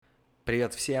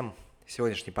Привет всем!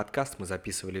 Сегодняшний подкаст мы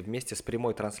записывали вместе с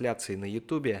прямой трансляцией на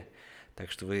Ютубе,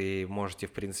 так что вы можете,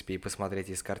 в принципе, и посмотреть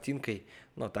и с картинкой,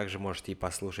 но также можете и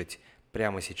послушать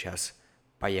прямо сейчас.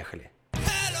 Поехали!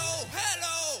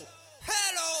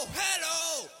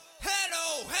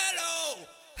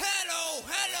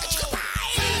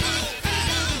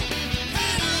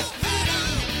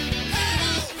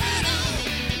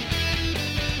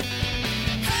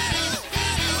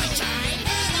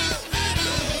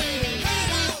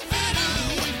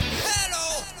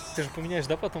 Ты же поменяешь,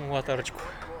 да, потом аватарочку?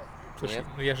 Слушай, Нет.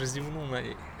 ну я же зевнул на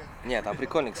ней. Нет, там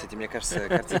прикольно, кстати, мне кажется,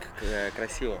 картинка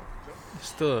красивая.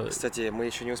 Что? Кстати, мы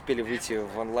еще не успели выйти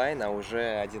в онлайн, а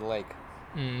уже 1 лайк.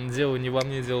 Дело не во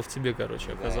мне, дело в тебе,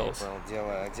 короче, оказалось. Да, я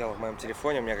понял. Дело в моем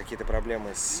телефоне, у меня какие-то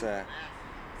проблемы с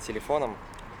телефоном.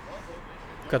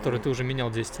 Который ты уже менял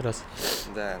 10 раз.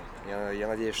 Да, я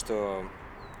надеюсь, что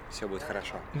все будет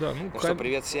хорошо. Да, Ну что,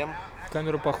 привет всем.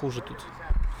 Камера похуже тут.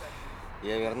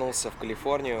 Я вернулся в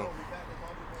Калифорнию,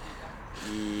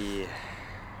 и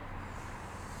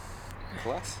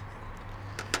класс.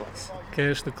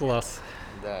 Конечно, класс.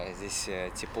 Да, здесь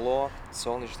тепло,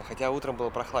 солнечно, хотя утром было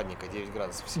прохладненько, 9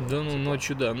 градусов всего. Да, ну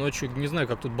ночью, ночью, не знаю,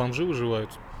 как тут бомжи выживают.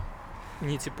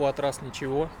 Ни теплотрасс,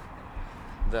 ничего.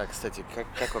 Да, кстати,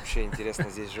 как вообще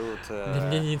интересно здесь живут...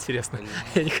 Мне не интересно,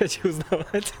 я не хочу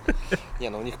узнавать. Не,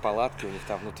 ну у них палатки, у них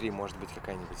там внутри может быть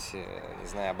какая-нибудь, не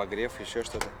знаю, обогрев, еще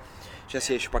что-то. Сейчас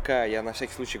я еще я на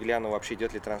всякий случай гляну, вообще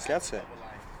идет ли трансляция.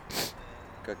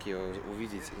 Как ее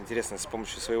увидеть? Интересно, с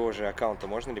помощью своего же аккаунта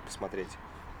можно ли посмотреть?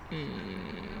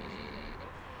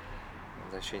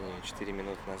 Значение 4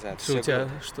 минуты назад.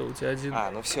 Что у тебя один?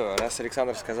 Ну все, раз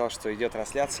Александр сказал, что идет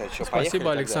трансляция, что, Спасибо,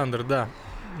 поехали Александр, тогда?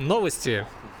 да. Новости.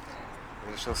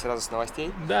 Решил сразу с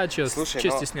новостей? Да, что Слушай,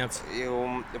 стесняться.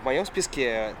 В моем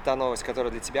списке та новость,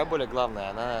 которая для тебя более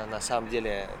главная, она на самом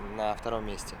деле на 2-м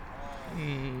месте.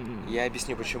 Я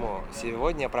объясню почему.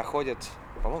 Сегодня проходит,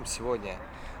 по-моему,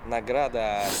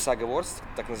 награда Sag Awards,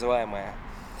 так называемая.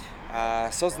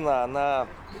 Создана она,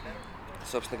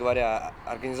 собственно говоря,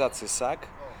 организацией Sag.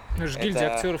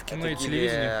 Гильдия актеров кино и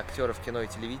телевидения. Актеров кино и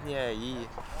телевидения, и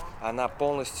она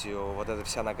полностью, вот эта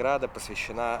вся награда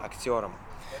посвящена актерам.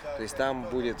 То есть там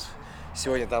будет,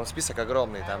 сегодня там список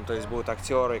огромный, там, то есть будут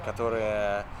актеры,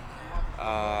 которые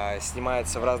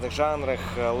снимаются в разных жанрах,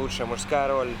 лучшая мужская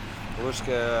роль,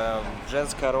 лучшая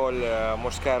женская роль,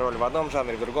 мужская роль в одном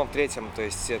жанре, в другом, в третьем, то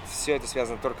есть все это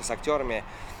связано только с актерами.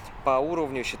 По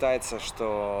уровню считается,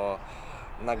 что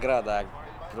награда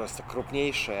просто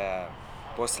крупнейшая.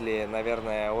 После,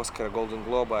 наверное, Оскара, Голден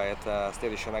Глоба это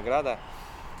следующая награда.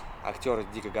 Актеры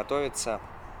дико готовятся.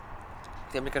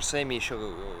 Хотя, мне кажется, Эми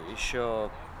еще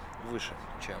выше,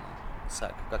 чем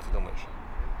Саг. Как ты думаешь?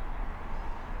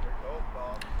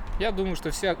 Я думаю,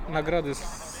 что все награды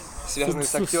связанные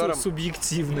с актером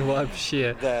субъективны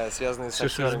вообще. Да, связанные с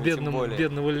актерами, тем более.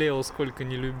 Бедного Лео сколько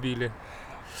не любили.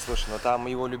 Слушай, но там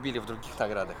его любили в других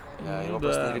наградах. Его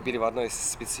просто не любили в одной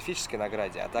специфической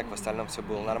награде, а так в остальном все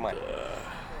было нормально.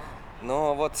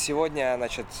 Но вот сегодня,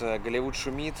 значит, Голливуд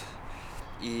шумит,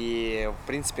 и, в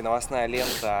принципе, новостная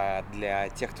лента для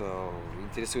тех, кто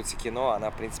интересуется кино,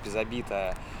 она, в принципе,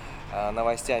 забита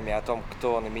новостями о том,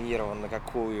 кто номинирован на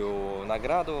какую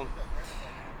награду.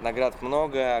 Наград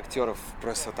много, актеров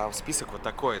просто там список вот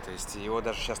такой, то есть его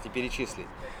даже сейчас не перечислить.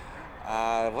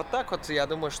 Вот так вот, я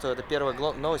думаю, что это первая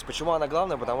новость. Почему она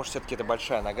главная? Потому что все-таки это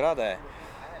большая награда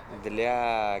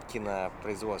для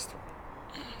кинопроизводства.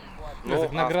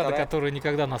 Это награда, которая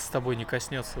никогда нас с тобой не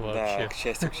коснется вообще. Да, к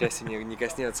счастью, не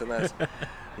коснется нас.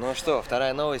 Ну что,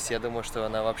 вторая новость, я думаю, что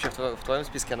она вообще в твоем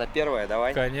списке, она первая,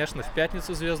 давай. Конечно, в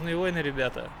пятницу «Звездные войны»,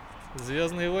 ребята.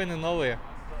 «Звездные войны» новые.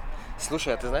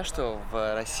 Слушай, а ты знаешь, что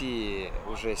в России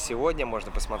уже сегодня можно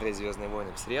посмотреть «Звездные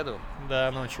войны», в среду? Да,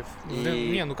 ночью.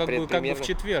 Как бы в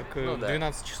четверг,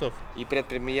 12 часов. И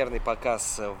предпремьерный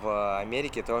показ в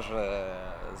Америке тоже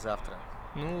завтра.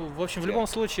 Ну, в общем, в любом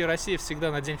случае, Россия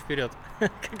всегда на день вперед.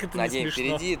 Как это на не день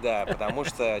смешно. впереди, да, потому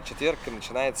что четверг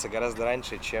начинается гораздо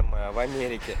раньше, чем в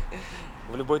Америке.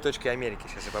 В любой точке Америки.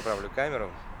 Сейчас я поправлю камеру,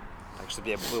 так,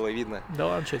 чтобы было видно. Да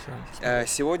ладно, что тебе?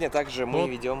 Сегодня также мы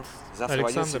ведем, завтра в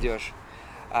 11 идешь.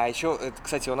 А еще,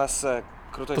 кстати, у нас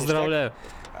крутой Поздравляю.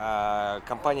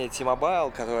 Компания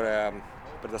T-Mobile, которая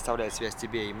предоставляет связь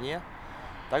тебе и мне,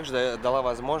 также дала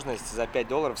возможность за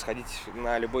 $5 сходить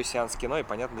на любой сеанс кино. И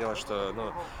понятное дело,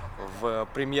 что в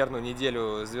премьерную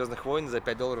неделю «Звездных войн» за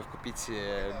 $5 купить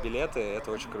билеты, это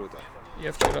очень круто.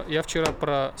 Я вчера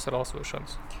просрал свой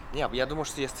шанс. Не, я думаю,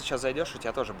 что если ты сейчас зайдешь, у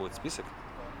тебя тоже будет список.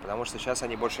 потому что сейчас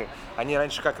они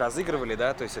раньше как разыгрывали,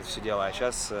 да, то есть это все дело, а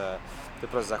сейчас ты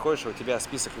просто заходишь, и у тебя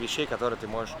список вещей, которые ты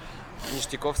можешь,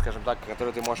 ништяков, скажем так,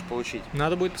 которые ты можешь получить.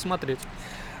 Надо будет посмотреть.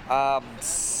 А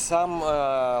сам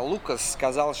Лукас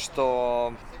сказал,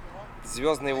 что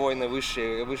 «Звездные войны»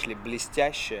 вышли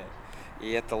блестяще,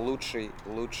 и это лучший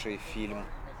фильм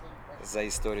за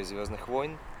историю «Звездных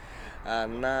войн».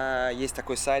 Есть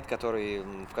такой сайт,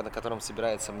 на котором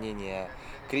собирается мнение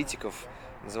критиков,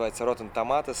 называется Rotten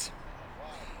Tomatoes.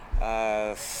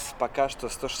 Пока что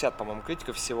 160, по-моему,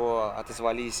 критиков всего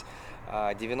отозвались,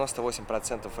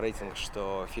 98% рейтинг,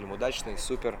 что фильм удачный,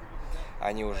 супер.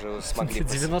 Они уже смогли...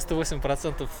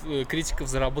 98% критиков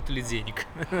заработали денег.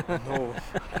 Ну,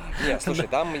 нет, слушай,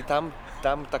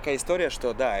 там такая история,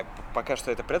 что, да, пока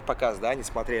что это предпоказ, да, они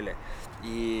смотрели,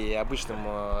 и обычным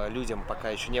людям пока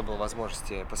еще не было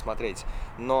возможности посмотреть,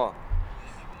 но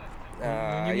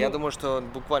я думаю, что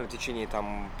буквально в течение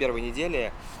первой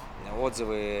недели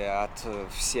отзывы от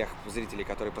всех зрителей,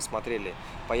 которые посмотрели,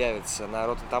 появятся на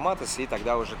Rotten Tomatoes, и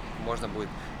тогда уже можно будет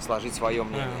сложить свое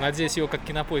мнение. Надеюсь, его как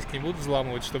Кинопоиск не будут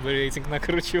взламывать, чтобы рейтинг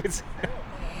накручивать.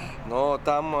 Но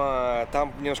там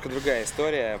немножко другая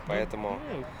история, поэтому...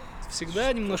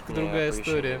 Всегда немножко другая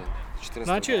история.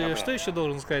 Ну а что еще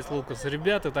должен сказать Лукас?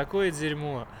 Ребята, такое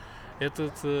дерьмо.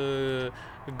 Этот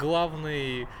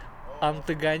главный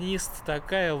антагонист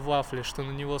такая вафля, что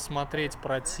на него смотреть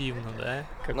противно, да?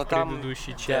 Как в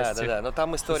предыдущей части. Да. Но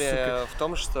там история в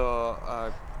том,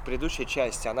 что предыдущая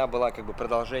часть, она была как бы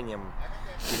продолжением,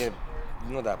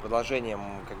 продолжением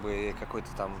как бы какой-то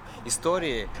там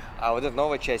истории, а вот эта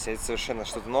новая часть, это совершенно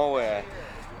что-то новое.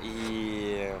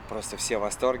 И просто все в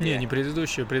восторге. Не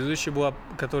предыдущая. Предыдущая была,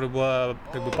 которая была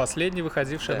как бы последней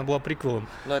выходившая, да. Она была приквелом.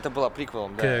 Но это была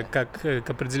приквелом, да. К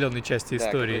определенной части истории. Да,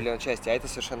 к определенной части, а это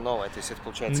совершенно новое. То есть это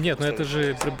получается... Нет, но это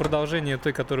же продолжение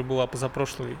той, которая была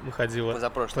позапрошлой выходила.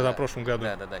 Позапрошлом году.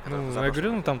 Да. Я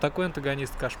говорю, там такой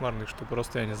антагонист кошмарный, что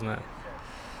просто я не знаю.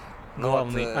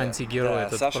 Главный антигерой.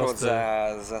 Да, Саша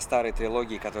просто... вот за старые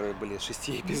трилогии, которые были 6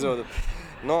 эпизодов.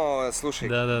 Но, слушай,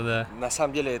 да. На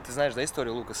самом деле, ты знаешь, да,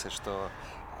 историю Лукаса, что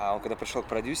он когда пришел к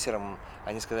продюсерам,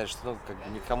 они сказали, что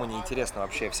никому не интересна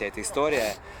вообще вся эта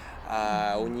история.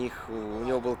 У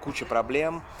него была куча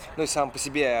проблем. Ну и сам по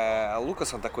себе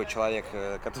Лукас, он такой человек,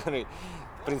 который,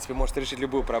 в принципе, может решить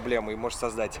любую проблему и может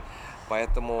создать.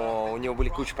 Поэтому у него были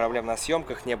куча проблем на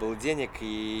съемках, не было денег,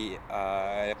 и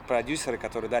продюсеры,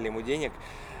 которые дали ему денег,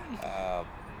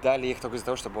 дали их только из-за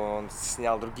того, чтобы он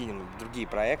снял другие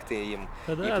проекты им.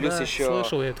 Да, и плюс еще,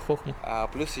 слышал я эту хохму.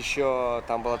 Плюс еще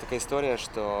там была такая история,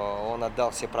 что он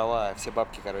отдал все права, все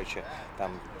бабки,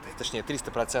 точнее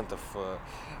 300%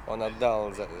 он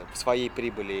отдал своей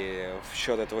прибыли в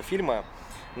счет этого фильма,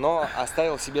 но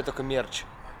оставил себе только мерч.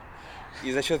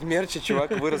 И за счет мерча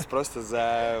чувак вырос просто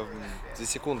за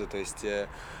секунду. То есть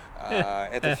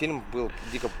этот фильм был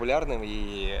дико популярным,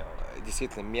 и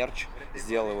действительно мерч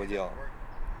сделал его делом.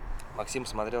 Максим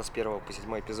смотрел с 1 по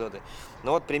 7 эпизоды.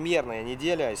 Ну вот премьерная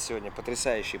неделя сегодня,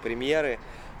 потрясающие премьеры.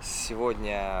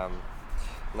 Сегодня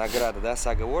награда, да,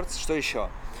 Sag Awards. Что еще?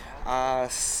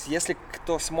 Если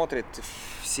кто смотрит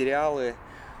сериалы,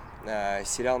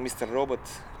 сериал «Мистер Робот»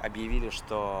 объявили,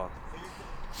 что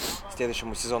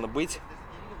следующему сезону быть.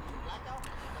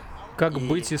 Как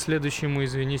быть и следующему,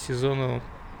 извини, сезону?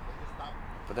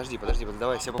 Подожди,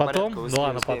 давай все по потом? порядку.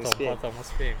 Ладно, потом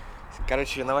успеем.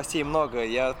 Короче, новостей много.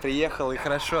 Я приехал, и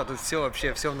хорошо, тут все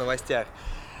в новостях.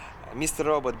 «Мистер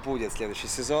Робот» будет следующий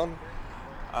сезон.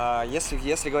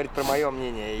 Если говорить про мое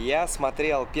мнение, я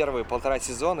смотрел первые 1,5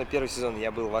 сезона. Первый сезон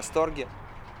я был в восторге.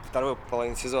 Вторую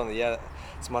половину сезона я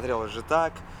смотрел уже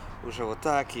вот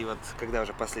так. И вот когда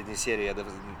уже последнюю серию я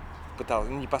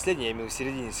пытался, не последнюю, я имел в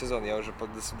середине сезона, я уже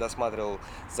досматривал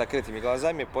с закрытыми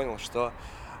глазами, понял, что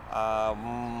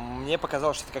мне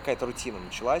показалось, что это какая-то рутина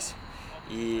началась,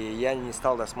 и я не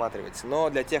стал досматривать. Но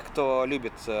для тех, кто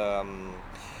любит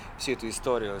всю эту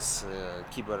историю с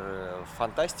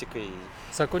киберфантастикой...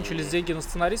 Закончились деньги на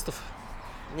сценаристов?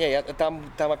 Не, там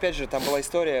опять же, там была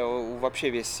история, вообще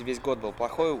весь год был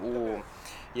плохой.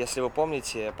 Если вы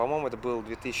помните, по-моему, это был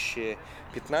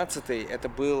 2015, это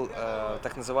был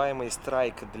так называемый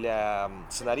страйк для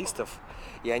сценаристов,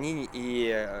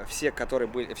 и все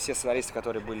сценаристы,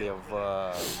 которые были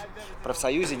в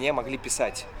профсоюзе, не могли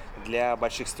писать для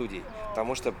больших студий,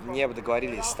 потому что не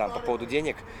договорились там по поводу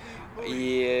денег.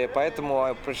 И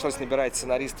поэтому пришлось набирать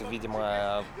сценаристов,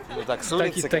 видимо, с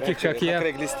улицы, таких как я.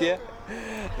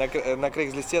 На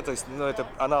Craigslist, то есть, это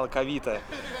аналог Авито.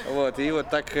 Вот, и вот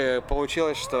так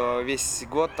получилось, что весь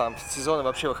год там сезоны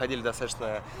вообще выходили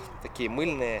достаточно такие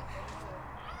мыльные,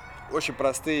 очень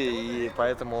простые, и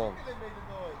поэтому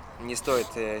не стоит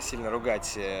сильно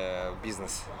ругать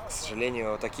бизнес. К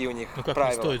сожалению, такие у них как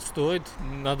правила. Не стоит.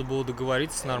 Надо было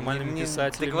договориться с нормальными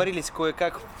писателями. Договорились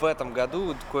кое-как в этом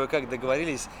году,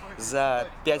 договорились. За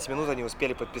 5 минут они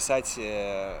успели подписать,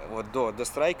 вот до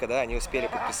страйка, да, они успели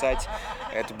подписать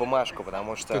эту бумажку,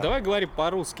 потому что... Ты давай говори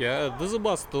по-русски, до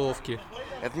забастовки.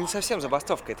 Это не совсем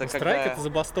забастовка, это страйк это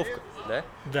забастовка. Да?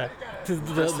 Да.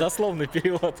 Дословный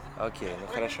перевод. Окей, ну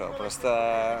хорошо.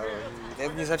 Просто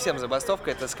это не совсем забастовка,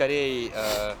 это скорее...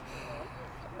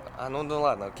 ну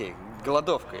ладно, окей.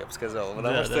 Голодовка, я бы сказал.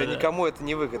 Потому что никому это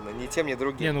не выгодно, ни тем, ни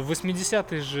другим. В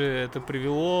 80-е же это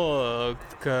привело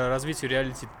к развитию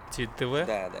реалити-ТВ.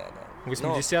 Да. В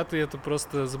 80-е это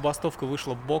просто забастовка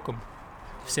вышла боком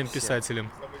всем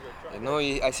писателям.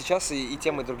 А сейчас и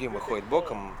тем, и другим выходит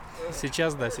боком.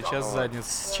 Сейчас задница.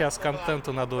 Сейчас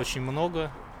контента надо очень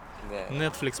много. Да.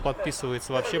 Netflix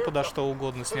подписывается вообще подо что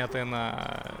угодно, снятое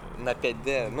на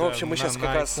 5D. В общем, мы сейчас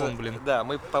как раз... Да,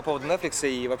 мы по поводу Netflix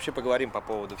и вообще поговорим по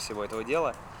поводу всего этого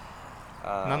дела.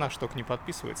 На наш только не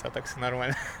подписывается, а так все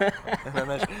нормально.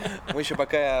 Мы еще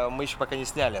пока не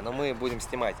сняли, но мы будем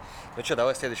снимать. Ну что,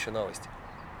 давай следующую новость.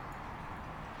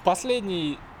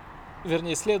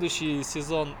 Следующий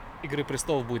сезон «Игры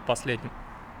престолов» будет последним.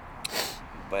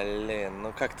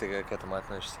 Блин, как ты к этому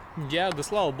относишься? Да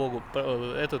слава богу,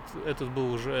 этот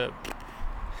был уже...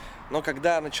 Но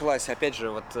когда началась, опять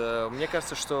же, мне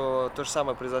кажется, что то же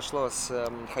самое произошло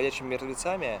с «Ходячими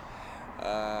мертвецами».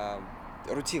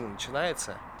 Рутина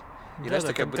начинается. И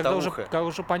такая бытовуха. Когда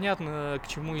уже понятно, к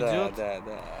чему идет. Да.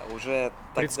 Уже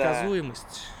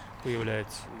предсказуемость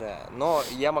появляется. Да, но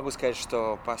я могу сказать,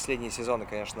 что последние сезоны,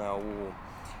 конечно,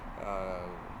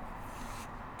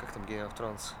 как там Game of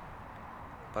Thrones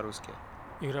по-русски?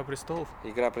 Игра престолов.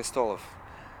 Игра престолов.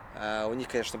 У них,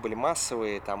 конечно, были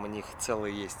массовые, там у них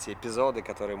целые есть эпизоды,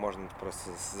 которые можно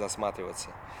просто засматриваться.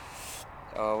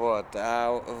 Вот.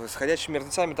 А с «Ходячими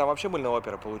мертвецами» там вообще мыльная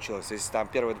опера получилась. То есть там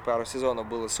первые пару сезонов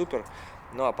было супер,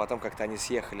 а потом как-то они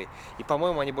съехали. И,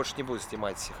 по-моему, они больше не будут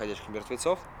снимать «Ходячих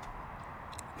мертвецов».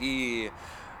 И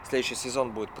следующий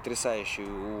сезон будет потрясающий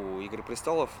у «Игры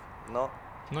престолов», но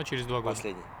через 2 года.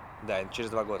 Последний. Да, через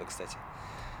 2 года, кстати.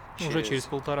 Уже через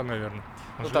 1,5, наверное.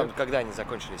 Там, когда они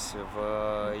закончились?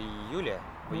 В июле?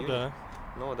 Да.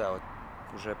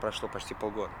 Уже прошло почти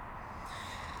полгода.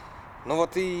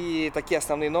 И такие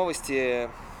основные новости.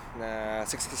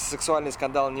 Сексуальный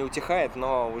скандал не утихает,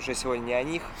 но уже сегодня не о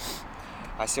них.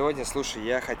 А сегодня, слушай,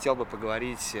 я хотел бы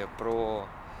поговорить про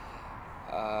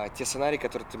те сценарии,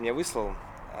 которые ты мне выслал.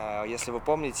 Если вы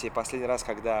помните, последний раз,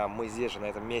 когда мы здесь же, на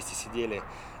этом месте, сидели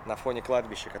на фоне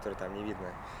кладбища, которое там не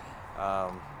видно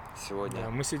сегодня. Да,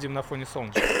 мы сидим на фоне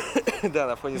солнышка. Да,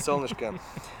 на фоне солнышка.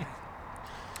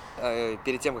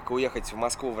 Перед тем, как уехать в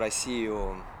Москву, в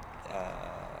Россию,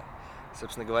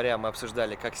 собственно говоря, мы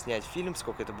обсуждали, как снять фильм,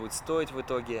 сколько это будет стоить в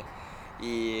итоге.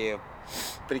 И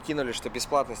прикинули, что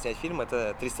бесплатно снять фильм —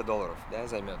 это $300, да,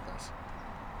 займет нас.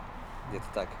 Где-то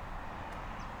так.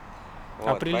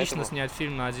 Прилично снять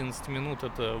фильм на 11 минут —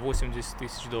 это $80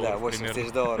 тысяч. Да,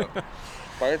 $80 тысяч.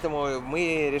 Поэтому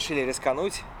мы решили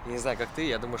рискануть. Не знаю, как ты,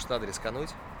 я думаю, что надо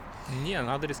рискануть.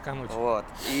 Надо рискануть.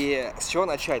 И с чего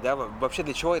начать, да? Вообще,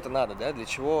 для чего это надо, да? Для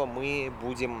чего мы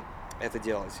будем это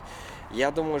делать?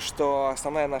 Я думаю, что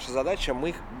основная наша задача —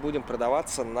 мы будем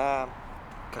продаваться на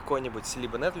какой-нибудь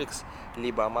либо Netflix,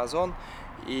 либо Amazon.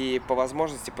 И по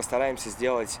возможности постараемся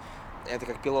сделать это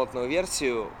как пилотную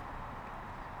версию,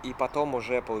 и потом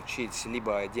уже получить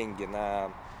либо деньги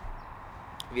на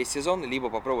весь сезон, либо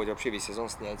попробовать вообще весь сезон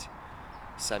снять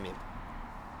самим.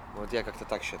 Я как-то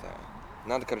так считаю.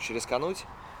 Надо, рискануть,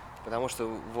 потому что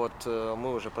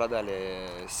мы уже продали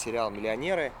сериал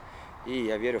 «Миллионеры», и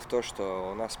я верю в то,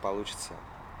 что у нас получится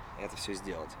это все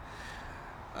сделать.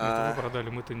 Это вы продали,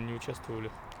 мы-то не участвовали.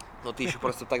 Ты еще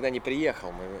просто тогда не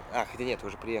приехал. Хотя нет, ты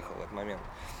уже приехал в этот момент.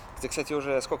 Ты, кстати,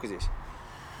 уже сколько здесь?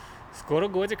 Скоро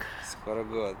годик. Скоро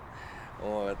год.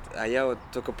 А я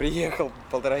только приехал,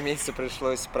 1,5 месяца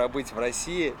пришлось пробыть в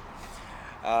России.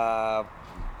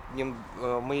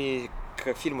 Мы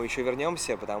к фильму еще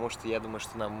вернемся, потому что я думаю,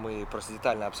 что мы просто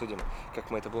детально обсудим, как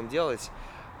мы это будем делать.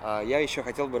 Я еще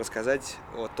хотел бы рассказать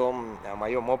о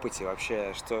моем опыте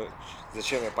вообще,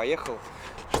 зачем я поехал,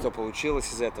 что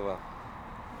получилось из этого.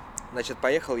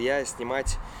 Поехал я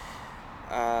снимать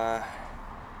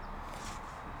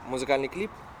музыкальный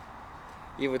клип.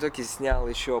 И в итоге снял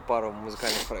еще пару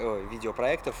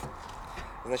видеопроектов.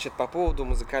 По поводу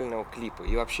музыкального клипа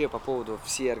и вообще по поводу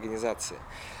всей организации.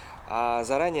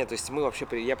 Заранее, то есть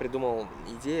я придумал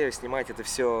идею снимать это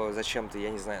все зачем-то, я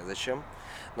не знаю зачем,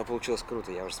 но получилось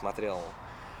круто, я уже смотрел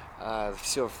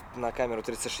все на камеру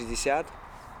 360.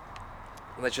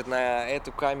 Значит, на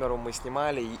эту камеру мы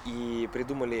снимали и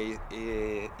придумали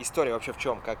историю вообще в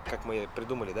чем, как мы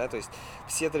придумали, да, то есть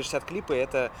все 360 клипы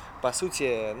это, по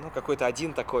сути, ну, какой-то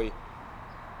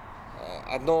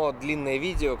одно длинное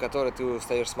видео, которое ты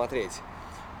устаешь смотреть.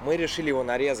 Мы решили его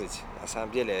нарезать, на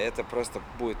самом деле, это просто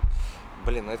будет,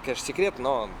 ну это, конечно, секрет,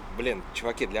 но,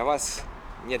 чуваки, для вас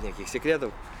нет никаких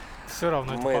секретов. Все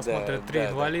равно это посмотрят 3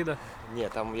 инвалида. Да.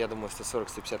 Нет, там, я думаю,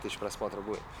 140-150 тысяч просмотров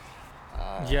будет.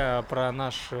 Я про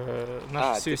наше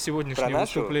сегодняшнее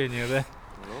выступление, да?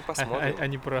 Ну, посмотрим. А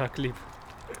не про клип.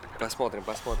 Посмотрим.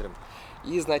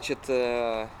 И, значит,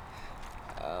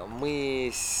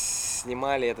 мы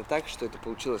снимали это так, что это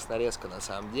получилась нарезка на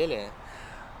самом деле.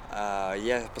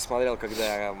 Я посмотрел,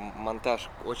 когда монтаж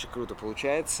очень круто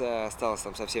получается. Осталось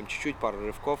там совсем чуть-чуть, пару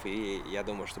рывков, и я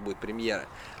думаю, что будет премьера.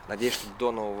 Надеюсь, что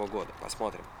до Нового года.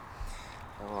 Посмотрим.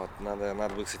 Вот,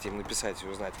 надо будет, кстати, им написать и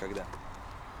узнать, когда.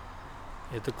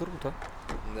 Это круто.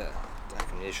 Да.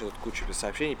 Так, мне еще тут кучу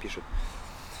сообщений пишут.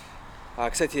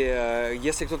 Кстати,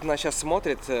 если кто-то нас сейчас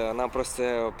смотрит, нам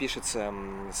просто пишется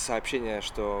сообщение,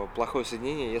 что плохое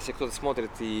соединение. Если кто-то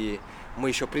смотрит и мы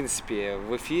еще, в принципе,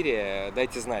 в эфире,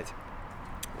 дайте знать.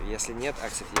 Если нет,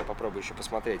 кстати, я попробую еще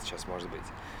посмотреть сейчас, может быть.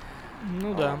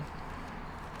 Ну да.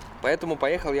 Поэтому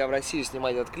поехал я в Россию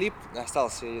снимать этот клип.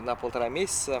 Остался на 1,5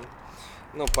 месяца.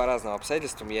 Ну, по разным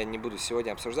обстоятельствам. Я не буду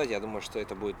сегодня обсуждать. Я думаю, что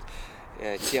это будет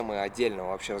темы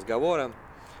отдельного вообще разговора.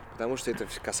 Потому что это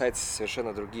касается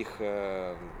совершенно других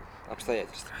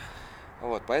обстоятельств.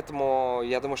 Вот, поэтому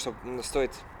я думаю, что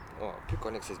стоит...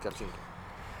 прикольная, кстати, картинка.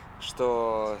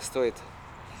 Что стоит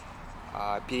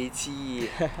перейти...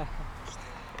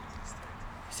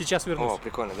 Сейчас вернусь.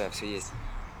 Прикольно, да, все есть.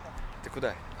 Ты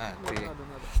куда? Надо.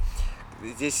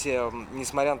 Здесь,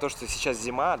 несмотря на то, что сейчас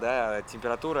зима, да,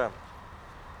 температура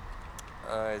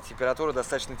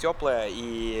достаточно теплая,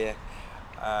 и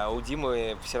у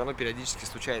Димы все равно периодически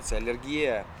случается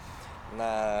аллергия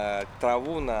на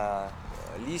траву, на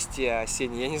листья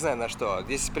осенние, я не знаю на что.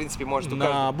 Здесь, в принципе, может...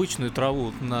 На обычную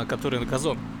траву, на которой на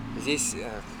газон. Здесь,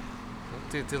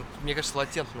 ты, мне кажется,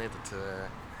 латентный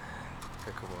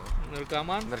как его?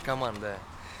 Наркоман? Наркоман, да.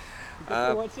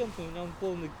 Какой латентный? У меня он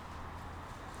полный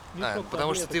мешок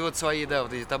потому что ты вот свои, да,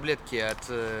 вот эти таблетки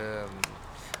от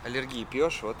аллергии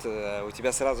пьешь, вот у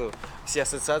тебя сразу все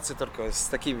ассоциации только с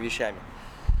такими вещами.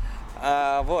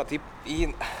 Вот,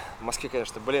 и в Москве,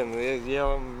 конечно, я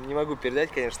вам не могу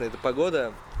передать, конечно, эта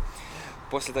погода.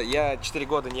 После того, я 4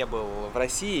 года не был в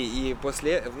России, и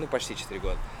почти 4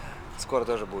 года. Скоро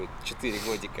тоже будет 4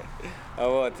 годика.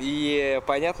 Вот, и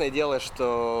понятное дело,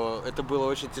 что это было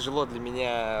очень тяжело для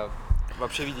меня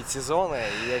вообще видеть сезоны.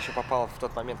 И я еще попал в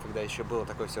тот момент, когда еще было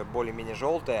такое все более-менее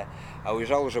желтое, а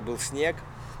уезжал уже был снег.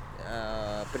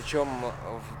 Причем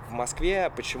в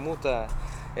Москве почему-то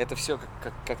это все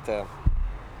как-то,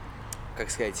 как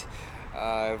сказать,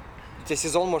 у тебя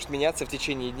сезон может меняться в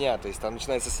течение дня, то есть там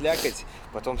начинается слякоть,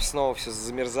 потом снова все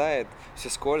замерзает, все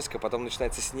скользко, потом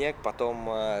начинается снег, потом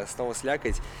снова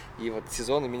слякоть, и вот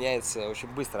сезон меняется очень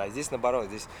быстро, а здесь наоборот,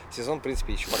 здесь сезон, в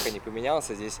принципе, еще пока не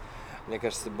поменялся, здесь, мне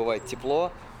кажется, бывает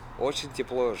тепло, очень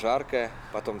тепло, жарко,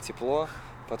 потом тепло,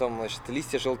 потом, значит,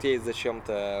 листья желтеют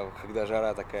зачем-то, когда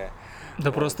жара такая.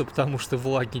 Да вот. Просто потому, что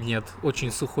влаги нет. Очень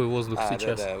сухой воздух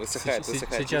сейчас. Да, высыхает.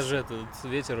 Сейчас же этот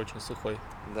ветер очень сухой.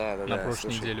 Да. На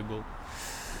прошлой неделе был.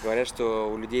 Говорят,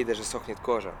 что у людей даже сохнет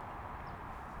кожа.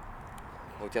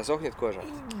 У тебя сохнет кожа?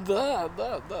 Да.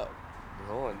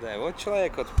 Ну, да, вот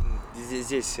человек вот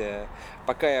здесь,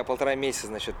 пока я 1,5 месяца,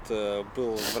 значит,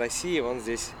 был в России, он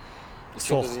здесь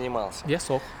чем-то занимался. Я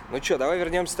сох. Ну что, давай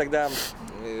вернемся тогда.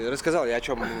 Рассказал я о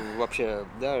чем вообще,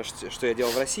 да, что я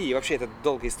делал в России. И вообще это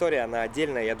долгая история, она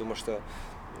отдельная. Я думаю, что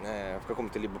в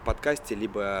каком-то либо подкасте,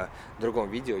 либо другом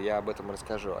видео я об этом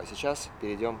расскажу. А сейчас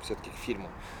перейдем все-таки к фильму.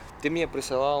 Ты мне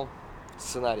присылал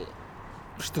сценарий.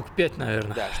 Штук 5,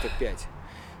 наверное. Да, штук 5.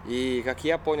 И, как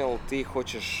я понял, ты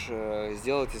хочешь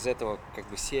сделать из этого как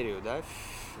бы серию, да,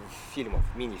 фильмов,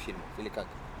 мини-фильмов, или как?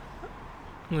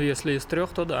 Ну, если из 3,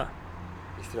 то да.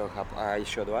 Из 3, а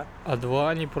еще 2? А 2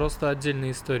 они просто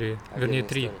отдельные истории. Отдельные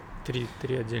Вернее, 3.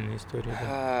 3 отдельные истории.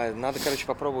 Да. Надо, короче,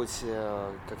 попробовать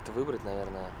как-то выбрать,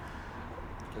 наверное,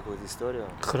 какую-то историю.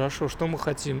 Хорошо, что мы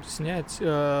хотим снять?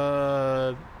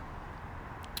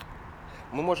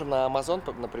 Мы можем на Amazon,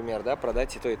 например, да,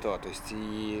 продать и то, и то. То есть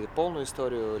и полную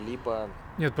историю, либо...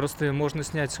 Нет, просто можно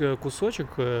снять кусочек,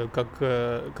 как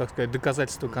сказать,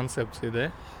 доказательство концепции,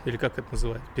 да? Или как это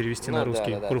называют? Перевести на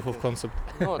русский. Да. Proof of concept.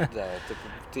 Ну, да,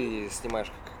 ты снимаешь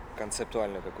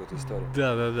концептуальную какую-то историю.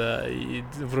 Да. И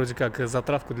вроде как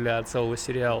затравку для целого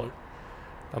сериала.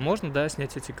 А можно, да,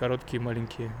 снять эти короткие,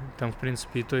 маленькие? Там, в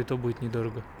принципе, и то будет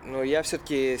недорого. Ну, я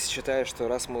все-таки считаю, что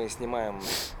раз мы снимаем,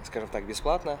 скажем так,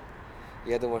 бесплатно,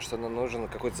 я думаю, что нам нужен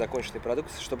какой-то законченный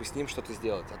продукт, чтобы с ним что-то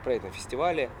сделать. Отправить на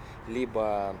фестивале,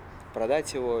 либо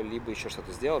продать его, либо еще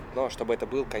что-то сделать, но чтобы это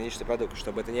был конечный продукт,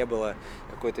 чтобы это не было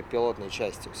какой-то пилотной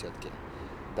частью все-таки.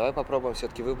 Давай попробуем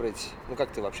все-таки выбрать, ну как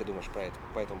ты вообще думаешь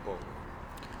по этому поводу?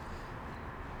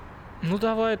 Ну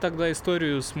давай тогда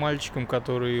историю с мальчиком,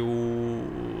 который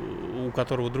у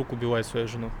которого друг убивает свою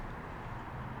жену.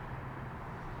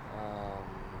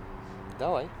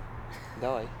 Давай.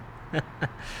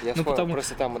 Я вспомнил,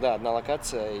 просто там, да, одна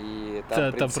локация, и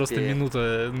там, там просто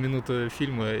минута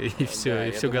фильма, и все, да,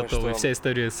 и все думаю, готово, и вся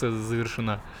история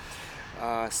завершена.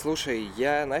 Слушай,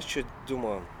 я, знаешь, что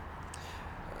думаю?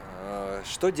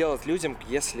 Что делать людям,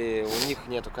 если у них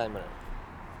нету камеры?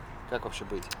 Как вообще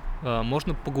быть?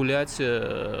 Можно погулять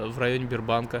в районе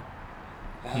Бирбанка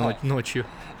ночью.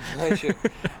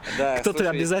 Да, кто-то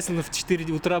обязательно в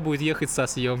 4 утра будет ехать со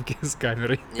съемки с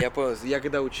камерой. Я понял. Я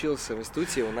когда учился в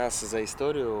институте, у нас за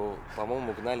историю,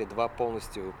 по-моему, гнали 2 полных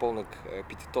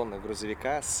 5-тонных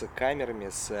грузовика с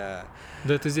камерами, Да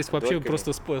это здесь вообще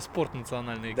просто спорт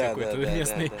национальный какой-то,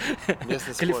 местный,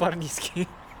 калифорнийский.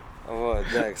 Вот,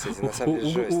 да, кстати, на самом деле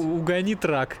жесть. Угони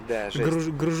трак, да,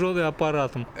 груженный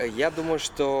аппаратом. Я думаю,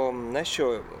 что, знаешь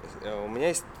что, у меня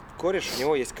есть кореш, у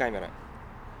него есть камера.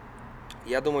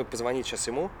 Я думаю, позвонить сейчас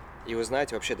ему и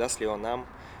узнать, вообще даст ли он нам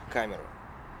камеру.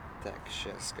 Так,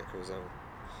 сейчас, как его зовут?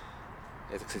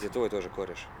 Это, кстати, твой тоже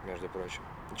кореш, между прочим.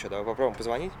 Ну что, давай попробуем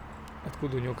позвонить?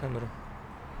 Откуда у него камера?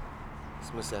 В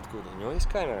смысле, откуда? У него есть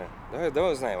камера.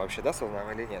 Давай узнаем, вообще даст он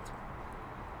нам или нет.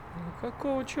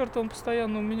 Какого черта он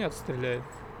постоянно у меня стреляет?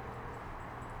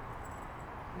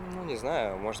 Ну, не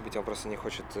знаю, может быть, он просто не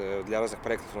хочет... Для разных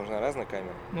проектов нужна разная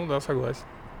камера. Ну да, согласен.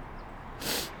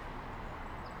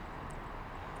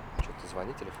 Что-то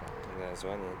звони телефон? Да,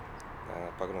 звони.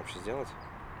 Погромче сделать.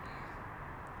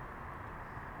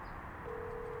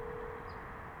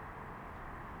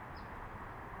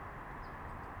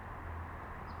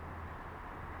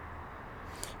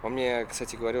 Он мне,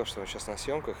 кстати, говорил, что он сейчас на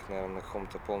съемках, наверное, на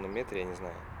каком-то полном метре, я не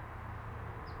знаю.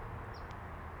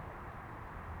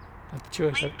 А ты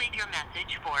чего?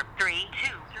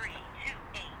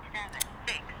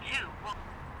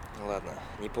 Ладно,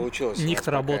 не получилось. Ник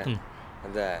работан.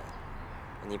 Да,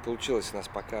 не получилось у нас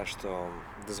пока что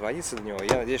дозвониться до него.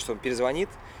 Я надеюсь, что он перезвонит,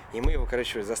 и мы его,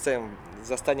 короче,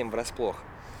 застанем врасплох.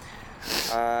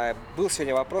 Был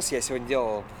сегодня вопрос, я сегодня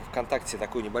делал ВКонтакте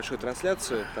такую небольшую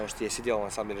трансляцию, потому что я сидел, на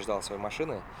самом деле, ждал своей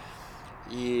машины.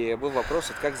 И был вопрос,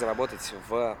 вот как заработать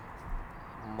в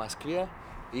Москве,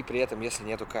 и при этом, если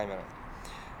нету камеры.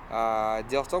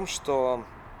 Дело в том, что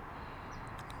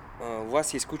у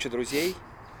вас есть куча друзей,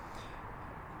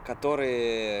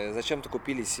 которые зачем-то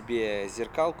купили себе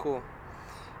зеркалку,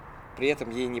 при этом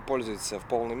ей не пользуются в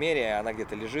полной мере, она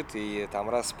где-то лежит, и там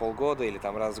раз в полгода или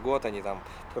там раз в год они там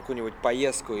в какую-нибудь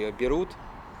поездку ее берут,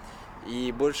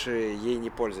 и больше ей не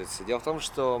пользуются. Дело в том,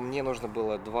 что мне нужно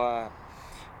было 2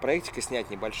 проектика снять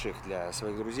небольших для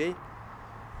своих друзей.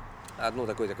 Одну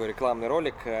такой рекламный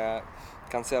ролик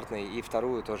концертный, и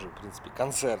вторую тоже, в принципе,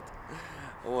 концерт.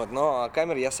 Вот, но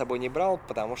камеры я с собой не брал,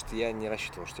 потому что я не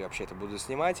рассчитывал, что я вообще это буду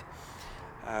снимать.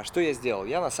 Что я сделал?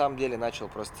 Я на самом деле начал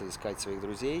просто искать своих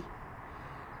друзей,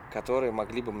 которые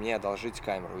могли бы мне одолжить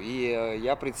камеру. И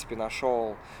я, в принципе,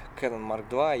 нашел Canon Mark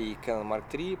II и Canon Mark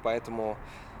III, поэтому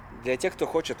для тех, кто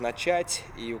хочет начать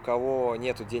и у кого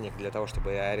нету денег для того,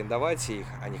 чтобы арендовать их,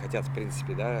 они хотят, в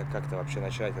принципе, да, как-то вообще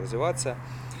начать развиваться,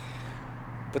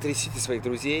 потрясите своих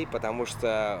друзей, потому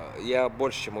что я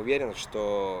больше чем уверен,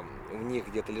 что у них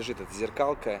где-то лежит эта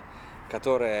зеркалка,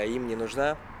 которая им не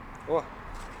нужна. О!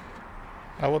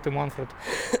 А вот и Манфред.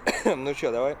 Ну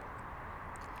что, давай.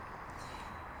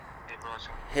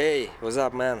 Hey, what's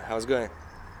up, man? How's it going?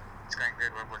 It's going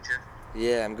good. What about you?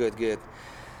 Yeah, I'm good.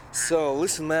 So,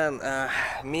 listen, man,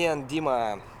 me and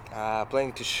Dima are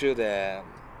planning to shoot a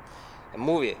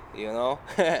movie, you know?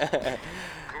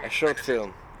 A short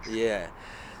film, yeah.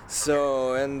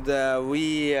 So, and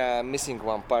we are missing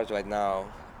one part right now.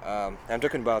 I'm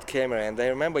talking about camera, and I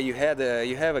remember you have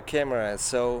a camera,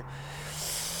 so...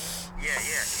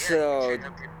 So,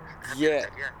 yeah,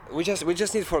 we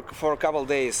just need for a couple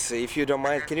days. If you don't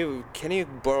mind, can you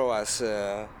borrow us?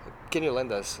 Can you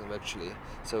lend us actually,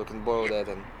 so we can borrow that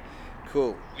and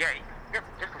cool.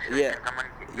 Yeah.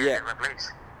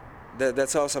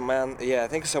 That's awesome, man. Yeah,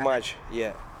 thank you so much.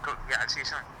 Yeah. Cool. Yeah, I'll see you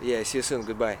soon. Yeah, see you soon.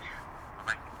 Goodbye.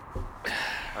 Bye.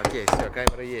 Окей, все,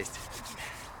 камера есть.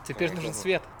 Теперь нужен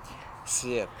свет.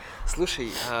 Свет.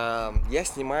 Слушай, я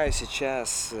снимаю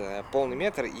сейчас полный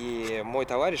метр, и мой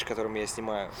товарищ, которому я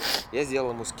снимаю, я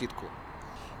сделал ему скидку.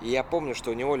 И я помню,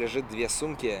 что у него лежит 2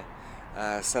 сумки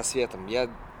со светом. Я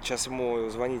сейчас ему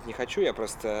звонить не хочу, я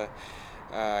просто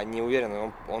не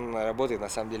уверен. Он работает на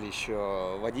самом деле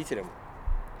еще водителем.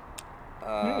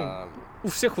 У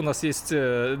всех у нас есть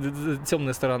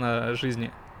темная сторона жизни.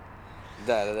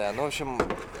 Да. Ну, в общем,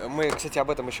 мы, кстати, об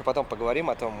этом еще потом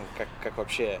поговорим, о том, как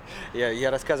вообще...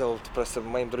 Я рассказывал просто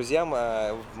моим друзьям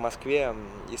в Москве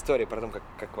истории про то,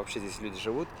 как вообще здесь люди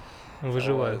живут.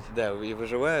 Выживают. Да, и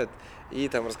выживают. И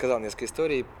там рассказал несколько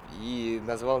историй и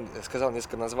сказал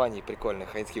несколько названий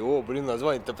прикольных. Они такие: о, блин,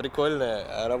 название-то прикольное,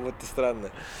 а работа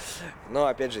странная. Но,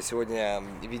 опять же, сегодня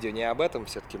видео не об этом,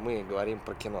 все-таки мы говорим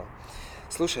про кино.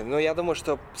 Слушай, ну я думаю,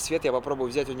 что свет я попробую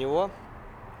взять у него,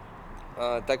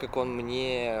 так как он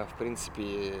мне, в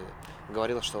принципе,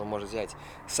 говорил, что он может взять.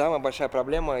 Самая большая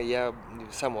проблема,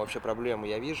 самую вообще проблему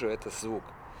я вижу, это звук.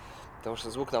 Потому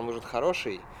что звук нам нужен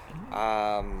хороший,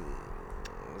 а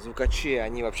звукачи,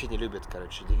 они вообще не любят,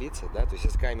 делиться, да. То есть,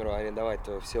 если камеру арендовать,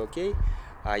 то все окей,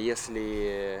 а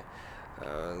если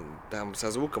там со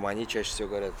звуком, они чаще всего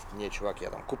говорят: не, чувак, я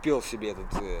там купил себе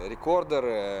этот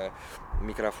рекордер,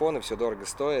 микрофон, и все дорого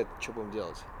стоит, что будем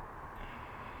делать?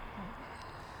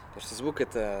 Потому что звук,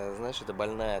 это, знаешь, это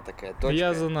больная такая точка.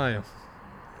 Я знаю.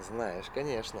 Знаешь,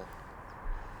 конечно.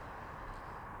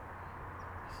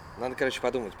 Надо,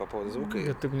 подумать по поводу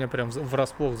звука. Ты меня прям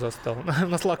врасплох застал. У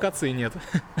нас локации нет.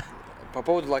 По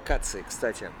поводу локации,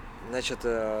 кстати. Значит,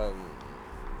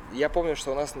 я помню,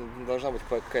 что у нас должна быть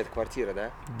какая-то квартира,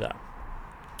 да? Да.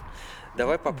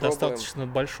 Давай попробуем... Достаточно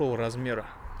большого размера.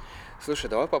 Слушай,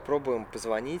 давай попробуем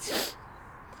позвонить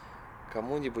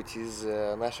кому-нибудь из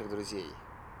наших друзей.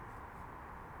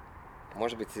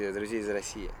 Может быть, друзей из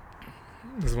России.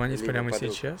 Звонить прямо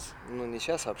сейчас? Ну, не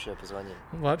сейчас, вообще позвоним.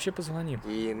 Вообще позвоним.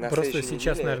 И на Просто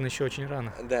сейчас, неделе... наверное, еще очень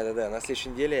рано. Да. На следующей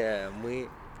неделе мы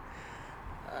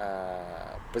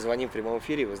позвоним в прямом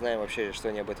эфире и узнаем вообще, что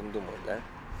они об этом думают, да?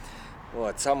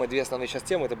 Вот. Самые 2 основные сейчас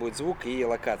темы — это будет звук и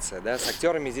локация, да? С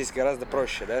актерами здесь гораздо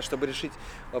проще, да? Чтобы решить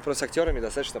вопрос с актерами,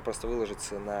 достаточно просто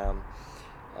выложиться на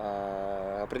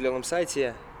определенном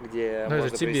сайте, где но можно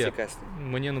это тебе. провести кастинг.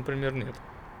 Мне, например, нет.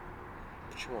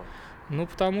 Почему? Ну,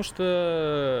 потому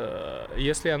что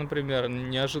если я, например,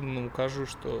 неожиданно укажу,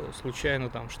 что случайно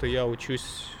там, что я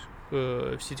учусь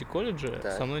в Сити-колледже,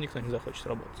 со мной никто не захочет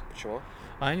работать. Почему?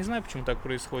 А я не знаю, почему так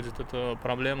происходит. Это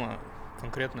проблема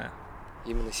конкретная.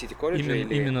 Именно Сити-колледжа?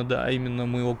 Именно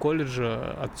моего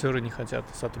колледжа актеры не хотят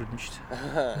сотрудничать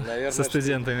со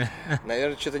студентами.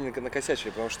 Наверное, что-то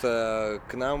накосячили, потому что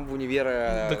к нам в универ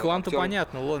да к вам-то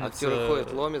понятно, ломятся. Актеры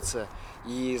ходят, ломятся.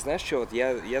 И знаешь что, вот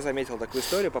я заметил такую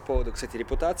историю по поводу, кстати,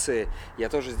 репутации. Я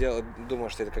тоже думаю,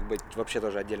 что это вообще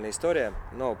тоже отдельная история,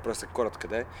 но просто коротко,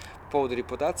 да. По поводу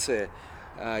репутации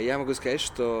я могу сказать,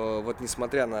 что вот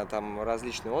несмотря на там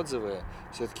различные отзывы,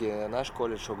 все-таки наш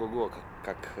колледж ого-го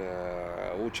как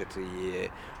учат, и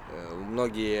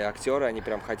многие актеры, они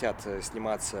прям хотят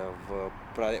сниматься в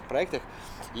проектах.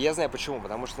 И я знаю почему,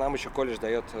 потому что нам еще колледж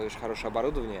дает очень хорошее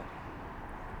оборудование.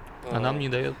 А нам не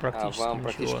дает практически ничего. Вам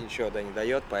практически ничего, не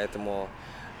дает, поэтому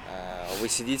вы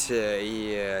сидите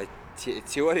и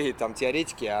теории, там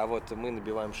теоретики, а вот мы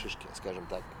набиваем шишки, скажем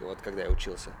так, вот когда я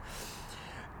учился.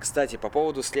 Кстати, по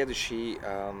поводу следующей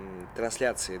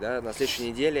трансляции, да, на следующей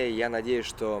неделе я надеюсь,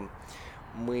 что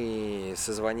мы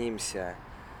созвонимся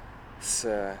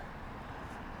с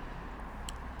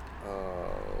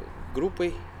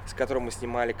группой, с которой мы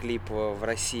снимали клип в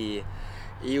России,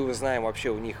 и узнаем вообще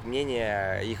у них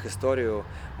мнение, их историю,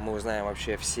 мы узнаем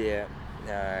вообще все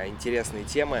интересные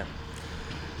темы.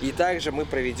 И также мы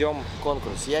проведем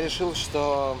конкурс. Я решил,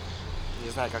 что, не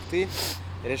знаю, как ты,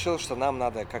 решил, что нам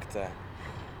надо как-то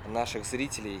наших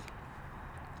зрителей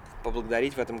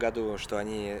поблагодарить в этом году, что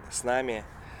они с нами.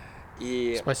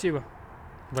 И спасибо.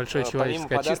 Большое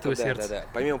человеческое чистое сердце. Да.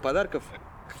 Помимо подарков,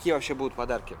 какие вообще будут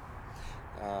подарки?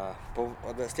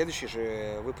 Следующий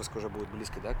же выпуск уже будет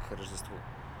близко, да, к Рождеству?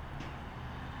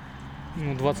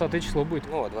 Ну, 20 число будет.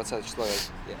 Ну, 20 число.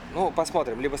 Ну,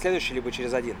 посмотрим. Либо следующий, либо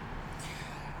через один.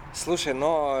 Слушай,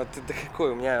 но ты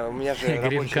какой? У меня же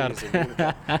рабочий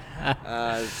виза.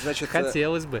 Значит,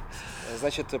 хотелось бы.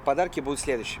 Значит, подарки будут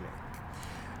следующими.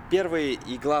 Первый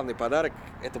и главный подарок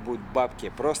 — это будут бабки.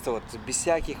 Просто вот без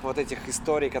всяких вот этих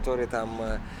историй, которые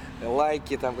там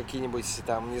лайки там какие-нибудь,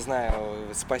 там, не знаю,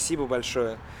 спасибо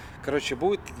большое. Короче,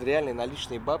 будут реальные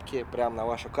наличные бабки, прям на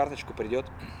вашу карточку придет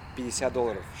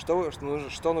 $50.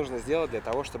 Что нужно сделать для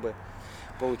того, чтобы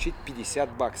получить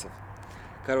 $50?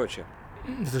 Короче,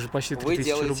 Это же почти вы 3000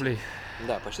 делаете... рублей.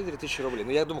 Да, почти 3000 рублей.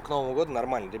 Ну, я думаю, к Новому году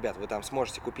нормально, ребят. Вы там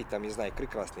сможете купить, там, не знаю, икры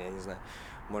красные, я не знаю,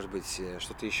 может быть,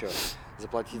 что-то еще.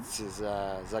 Заплатить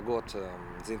за год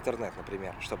за интернет,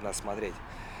 например, чтобы нас смотреть.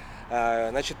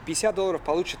 Значит, $50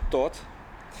 получит тот,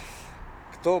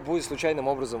 кто будет случайным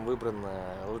образом выбран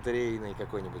лотерейной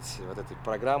какой-нибудь вот этой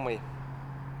программой.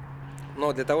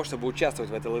 Но для того, чтобы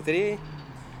участвовать в этой лотерее,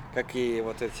 как и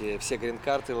вот эти все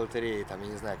грин-карты лотереи, там, я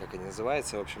не знаю, как они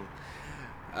называются, в общем,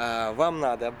 вам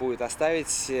надо будет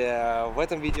оставить в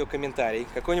этом видео комментарий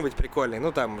какой-нибудь прикольный,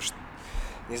 ну там,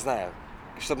 не знаю,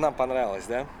 чтобы нам понравилось,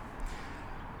 да,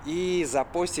 и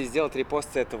запостить, сделать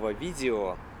репост этого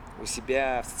видео у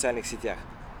себя в социальных сетях.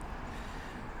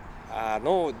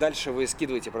 Ну, дальше вы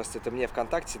скидываете просто это мне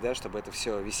ВКонтакте, да, чтобы это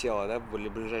все висело, да, в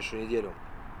ближайшую неделю.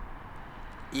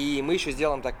 И мы еще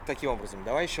сделаем таким образом.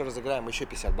 Давай еще разыграем еще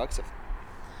 $50.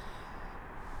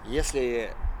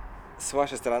 Если с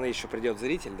вашей стороны еще придет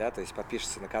зритель, да, то есть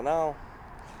подпишется на канал,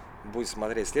 будет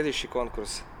смотреть следующий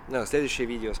конкурс, ну, следующее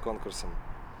видео с конкурсом,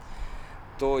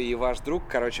 то и ваш друг,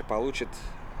 короче, получит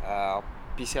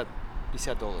 $50.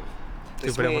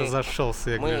 Ты прям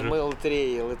разошелся, я гляжу. Мы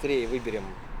лотереи выберем,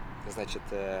 значит,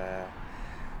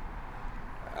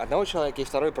 одного человека, и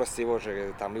второй просто его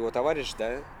же, там, его товарищ,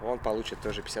 да, он получит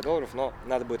тоже $50, но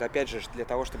надо будет, опять же, для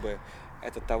того, чтобы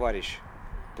этот товарищ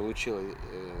получил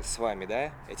с вами,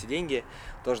 да, эти деньги,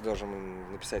 тоже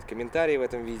должен написать комментарий в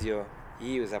этом видео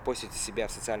и запостить себя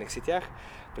в социальных сетях,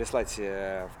 прислать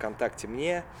ВКонтакте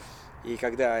мне, и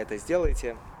когда это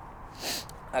сделаете...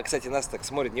 кстати, нас так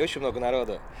смотрит не очень много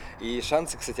народу, и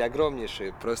шансы, кстати,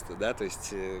 огромнейшие просто, да, то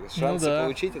есть шансы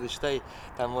получить, это считай,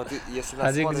 там вот, если нас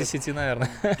 1 к 10, наверное.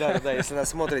 Да, если нас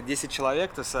смотрит 10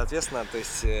 человек, то, соответственно, то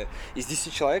есть из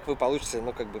 10 человек вы получите,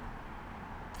 ну, как бы,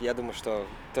 я думаю, что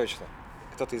точно,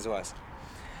 кто-то из вас.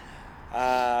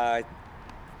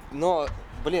 Но,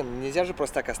 блин, нельзя же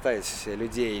просто так оставить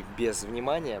людей без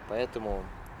внимания, поэтому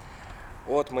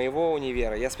от моего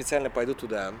универа я специально пойду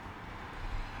туда,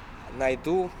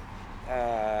 найду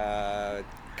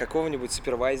какого-нибудь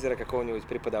супервайзера, какого-нибудь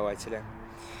преподавателя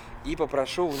и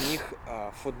попрошу у них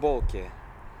футболки,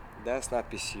 да, с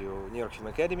надписью New York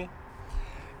Film Academy.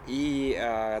 И,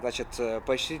 значит,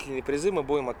 поощрительные призы мы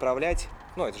будем отправлять,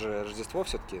 ну, это же Рождество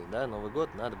все-таки, да, Новый год,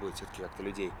 надо будет все-таки как-то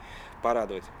людей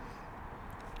порадовать.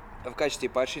 В качестве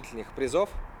поощрительных призов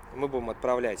мы будем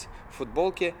отправлять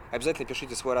футболки. Обязательно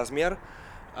пишите свой размер,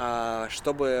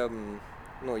 чтобы...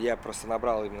 Ну, я просто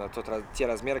набрал именно те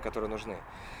размеры, которые нужны.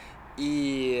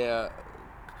 И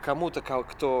кому-то,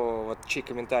 вот, чей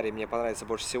комментарий мне понравится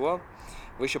больше всего,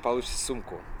 вы еще получите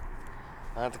сумку.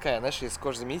 Она такая, знаешь, из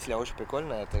кожзаменителя, очень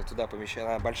прикольная. Это туда помещаю,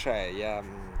 она большая. Я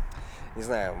не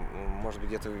знаю, может быть,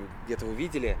 где-то вы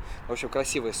видели. В общем,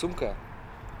 красивая сумка.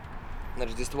 На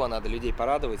Рождество надо людей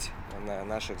порадовать,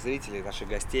 наших зрителей, наших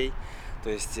гостей. То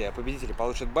есть победители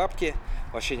получат бабки,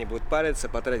 вообще не будут париться,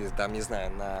 потратят там, не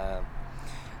знаю, на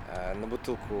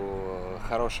бутылку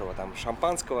хорошего там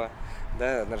шампанского,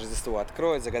 да, на Рождество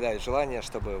откроют, загадают желание,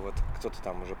 чтобы вот кто-то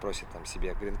там уже просит там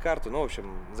себе грин-карту, ну, в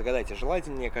общем, загадайте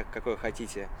желание, какое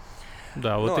хотите.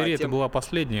 Да, лотерея это была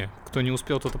последняя, кто не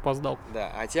успел, тот опоздал.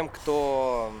 Да, а тем,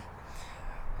 кто...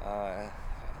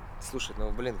 Слушай, ну,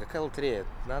 блин, какая лотерея?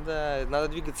 Надо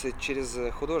двигаться через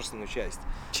художественную часть.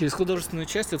 Через художественную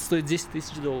часть это стоит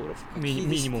 $10 000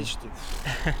 минимум. 10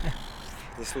 000?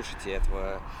 Не слушайте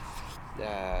этого...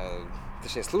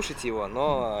 Точнее, слушайте его,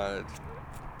 но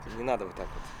не надо вот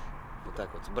так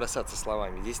вот бросаться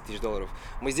словами. $10 000.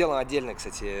 Мы сделаем отдельно,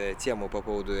 кстати, тему по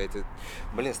поводу этой.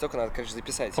 Блин, столько надо, конечно,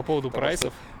 записать. По поводу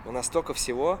прайсов? У нас столько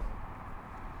всего.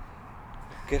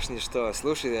 Конечно, что.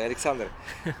 Слушай, Александр.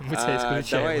 Мы тебя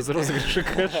исключаем из розыгрыша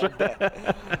кэша.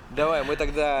 Давай, мы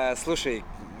тогда, слушай,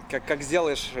 как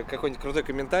сделаешь какой-нибудь крутой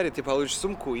комментарий, ты получишь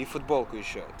сумку и футболку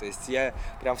еще. То есть я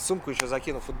прям в сумку еще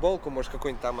закину футболку, может,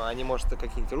 какой-нибудь там, они, может,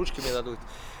 какие-нибудь ручки мне дадут.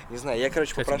 Не знаю, я,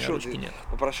 короче,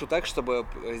 попрошу так, чтобы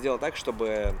сделать так,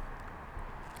 чтобы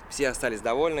все остались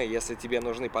довольны. Если тебе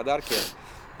нужны подарки,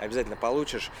 обязательно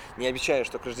получишь. Не обещаю,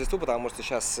 что к Рождеству, потому что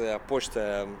сейчас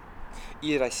почта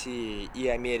и России, и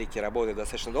Америки работает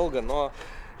достаточно долго, но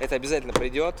это обязательно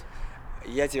придет.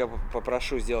 Я тебя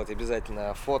попрошу сделать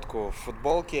обязательно фотку в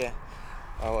футболке,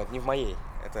 вот, не в моей,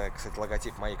 это, кстати,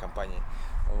 логотип моей компании,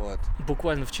 вот.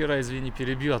 Буквально вчера, извини,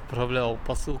 перебью, отправлял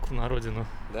посылку на родину.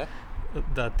 Да?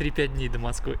 Да, 3-5 дней до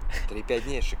Москвы. 3-5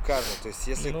 дней, шикарно, то есть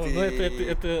если ты... Ну,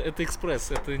 это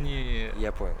экспресс, это не...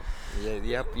 Я понял,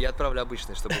 я отправлю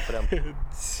обычный, чтобы прям...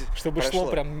 Чтобы шло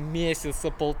прям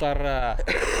месяца полтора.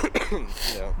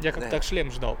 Я как так шлем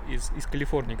ждал из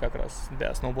Калифорнии как раз,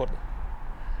 для сноуборда.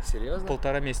 Серьезно?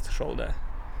 1,5 месяца шел, да.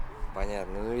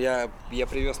 Понятно. Ну, я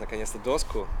привез наконец-то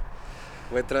доску.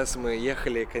 В этот раз мы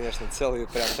ехали, конечно, целой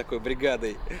прям такой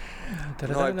бригадой.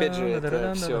 Но опять же,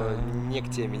 это все не к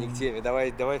теме.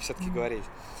 Давай все-таки говорить.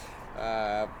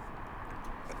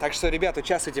 Так что, ребят,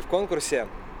 участвуйте в конкурсе.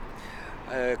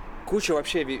 Куча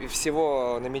вообще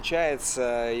всего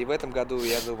намечается, и в этом году,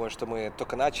 я думаю, что мы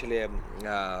только начали,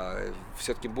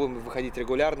 все-таки будем выходить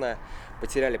регулярно,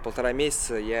 потеряли 1,5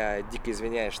 месяца, я дико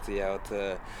извиняюсь, что я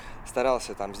вот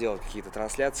старался там сделать какие-то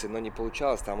трансляции, но не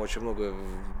получалось, там очень много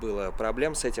было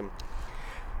проблем с этим.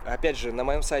 Опять же, на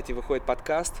моем сайте выходит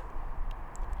подкаст,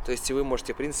 то есть вы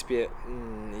можете, в принципе,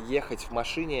 ехать в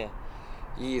машине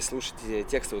и слушайте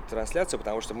текстовую трансляцию,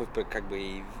 потому что мы как бы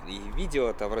и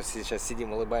видео, там просто сейчас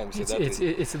сидим, улыбаемся.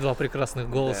 Эти два прекрасных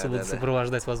голоса будут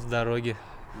сопровождать вас в дороге.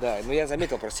 Да, ну я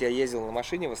заметил, просто я ездил на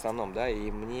машине в основном, да,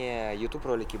 и мне YouTube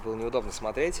ролики было неудобно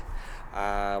смотреть,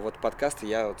 а вот подкасты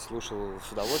я вот слушал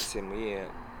с удовольствием, и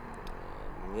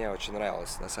мне очень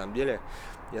нравилось на самом деле.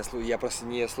 Я просто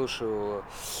не слушаю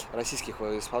российских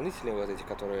исполнителей, вот эти,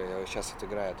 которые сейчас вот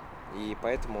играют. И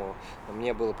поэтому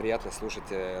мне было приятно слушать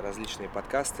различные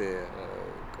подкасты,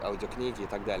 аудиокниги и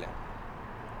так далее.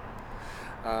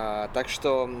 Так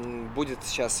что будет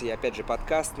сейчас и опять же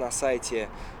подкаст на сайте,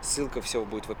 ссылка все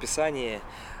будет в описании.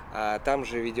 Там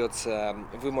же ведется,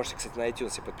 вы можете, кстати, на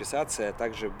iTunes подписаться,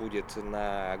 также будет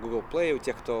на Google Play у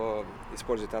тех, кто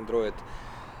использует Android.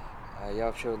 Я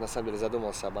вообще на самом деле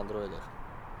задумался об андроидах,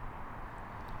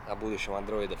 о будущем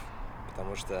андроидов,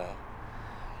 потому что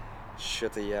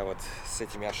что-то я вот с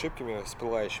этими ошибками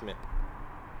всплывающими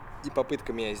и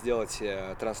попытками сделать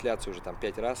трансляцию уже там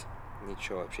 5 раз,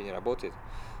 ничего вообще не работает,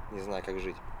 не знаю, как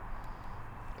жить.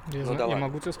 Я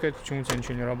могу тебе сказать, почему у тебя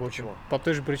ничего не работает. Почему? По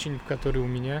той же причине, по которой у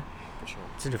меня. Почему?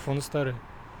 Телефоны старые.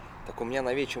 Так у меня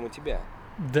новее, чем у тебя.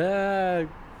 Да.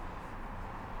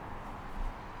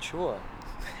 Чего?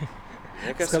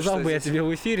 Мне кажется, сказал бы я здесь... тебе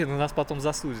в эфире, но нас потом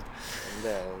засудят.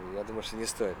 Да, я думаю, что не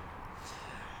стоит.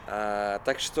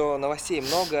 Так что новостей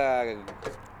много,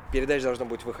 передач должно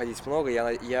будет выходить много.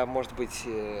 Я, может быть,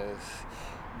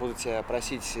 буду тебя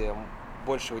просить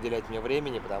больше уделять мне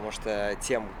времени, потому что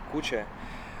тем куча.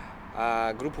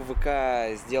 А группу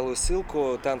ВК сделаю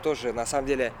ссылку, там тоже, на самом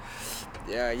деле,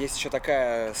 есть еще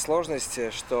такая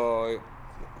сложность, что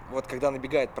вот когда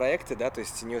набегают проекты, да, то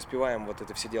есть не успеваем вот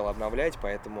это все дело обновлять,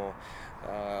 поэтому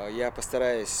я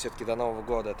постараюсь все-таки до Нового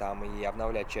года там и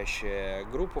обновлять чаще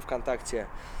группу ВКонтакте,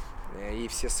 и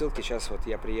все ссылки сейчас вот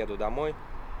я приеду домой,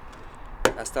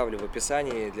 оставлю в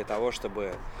описании для того,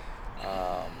 чтобы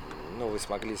вы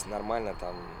смогли нормально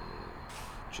там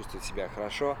чувствовать себя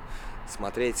хорошо,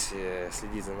 смотреть,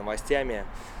 следить за новостями,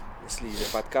 следить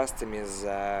за подкастами,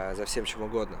 за всем чем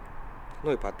угодно.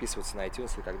 Ну и подписываться на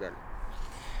iTunes и так далее.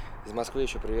 Из Москвы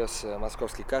еще привез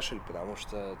московский кашель, потому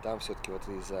что там все-таки вот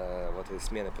из-за вот этой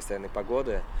смены постоянной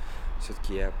погоды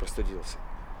все-таки я простудился.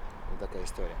 Вот такая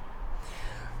история.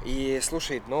 И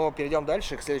слушай, перейдем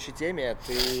дальше к следующей теме.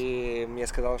 Ты мне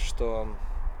сказал, что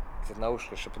ты на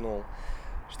ушко шепнул,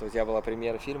 что у тебя была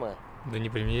премьера фильма. Да не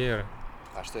премьера.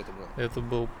 А что это было? Это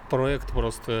был проект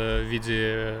просто в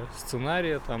виде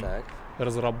сценария там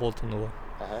разработанного,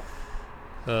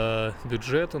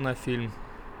 бюджета на фильм.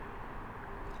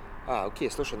 Окей,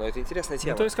 слушай, это интересная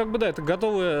тема. То есть, это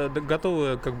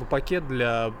готовый пакет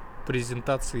для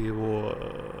презентации его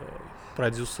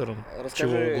продюсерам,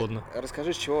 чего угодно.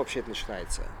 Расскажи, с чего вообще это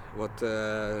начинается? Вот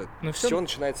с чего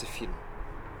начинается фильм?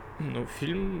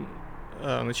 Фильм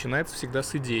начинается всегда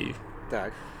с идеи.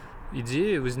 Так.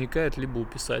 Идея возникает либо у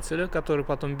писателя, который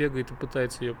потом бегает и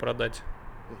пытается ее продать.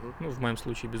 В моем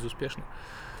случае безуспешно.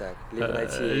 Так,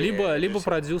 либо либо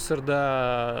продюсер,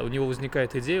 да, у него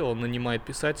возникает идея, он нанимает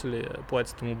писателя,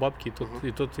 платит ему бабки,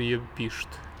 и тот ее пишет.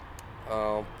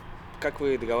 Как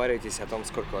вы договариваетесь о том,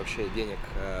 сколько вообще денег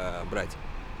брать?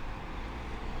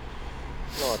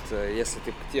 Если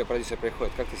к тебе продюсер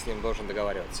приходит, как ты с ним должен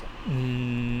договариваться?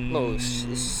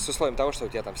 С условием того, что у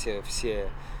тебя там все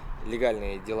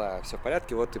легальные дела, все в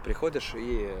порядке, вот ты приходишь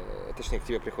точнее, к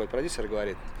тебе приходит продюсер и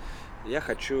говорит: я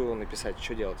хочу написать,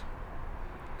 что делать?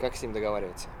 Как с ним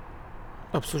договариваться?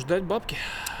 Обсуждать бабки.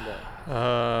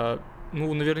 Да.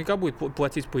 Наверняка будет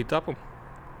платить по этапам.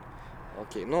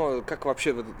 Окей, как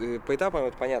вообще по этапам,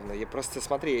 это понятно. Просто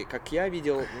смотри, как я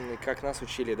видел, как нас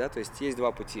учили, да, то есть есть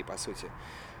два пути, по сути.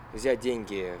 Взять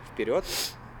деньги вперед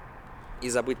и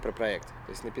забыть про проект. То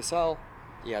есть написал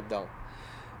и отдал.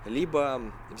 Либо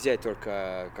взять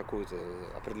только какую-то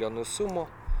определенную сумму,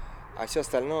 а все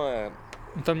остальное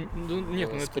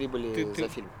с прибыли за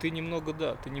фильм. Ты немного,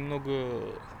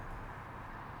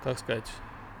 как сказать...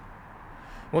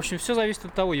 В общем, все зависит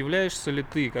от того, являешься ли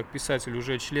ты, как писатель,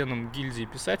 уже членом гильдии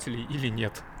писателей или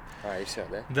нет. И все,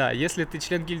 да? Да, если ты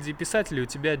член гильдии писателей, у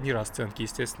тебя одни расценки,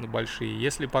 естественно, большие.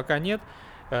 Если пока нет,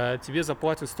 тебе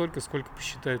заплатят столько, сколько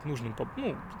посчитают нужным,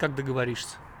 как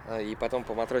договоришься. И потом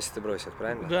поматросят и бросят,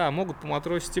 правильно? Да, могут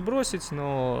поматросить и бросить,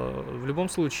 но в любом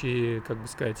случае, как бы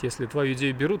сказать, если твою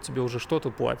идею берут, тебе уже что-то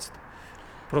платят.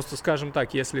 Просто, скажем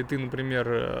так, если ты,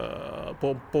 например,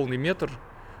 полный метр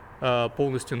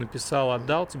полностью написал,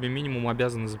 отдал, тебе минимум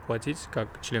обязаны заплатить,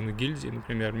 как члену гильдии,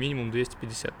 например, минимум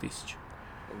 250 тысяч.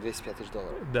 205 тысяч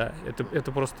долларов? Да,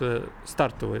 это просто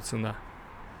стартовая цена.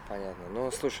 Понятно.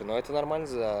 Ну, слушай, это нормально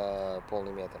за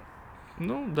полный метр?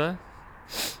 Ну, да.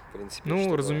 В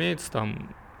принципе, разумеется,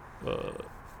 там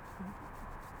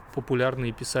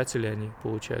популярные писатели, они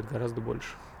получают гораздо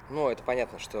больше. Ну, это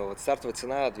понятно, что вот стартовая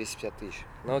цена 250 тысяч.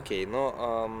 Ну, окей,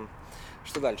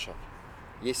 что дальше?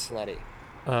 Есть сценарий?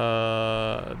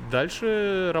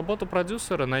 Дальше работа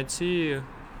продюсера, найти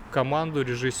команду,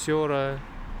 режиссера,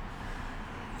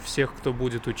 всех, кто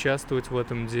будет участвовать в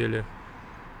этом деле.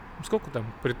 Сколько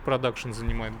там предпродакшн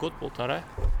занимает? Год-полтора?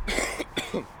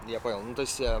 Я понял. Ну, то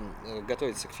есть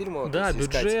готовиться к фильму. Да,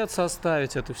 бюджет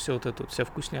составить, это все, вот эта вся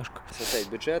вкусняшка. Составить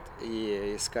бюджет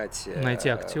и искать... Найти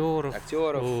актеров,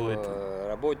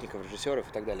 работников, режиссеров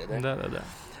и так далее, да? Да.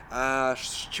 А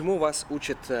чему вас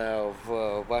учат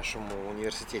в вашем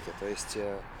университете? То есть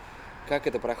как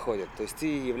это проходит? То есть ты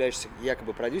являешься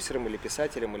якобы продюсером или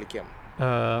писателем или кем?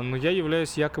 Я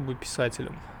являюсь якобы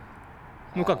писателем.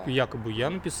 Как якобы? Я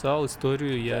написал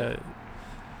историю, я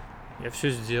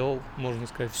все сделал, можно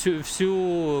сказать.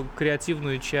 Всю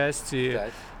креативную часть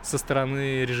со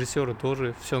стороны режиссера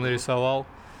тоже все нарисовал.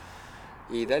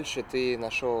 И дальше ты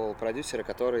нашел продюсера,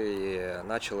 который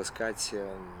начал искать...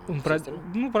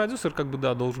 продюсер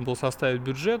должен был составить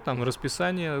бюджет, там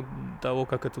расписание того,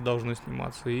 как это должно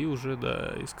сниматься, и уже,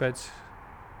 искать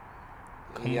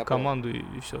команду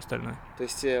и все остальное. То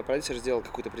есть продюсер сделал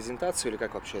какую-то презентацию или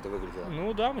как вообще это выглядело?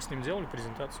 Мы с ним делали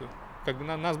презентацию.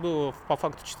 Нас было по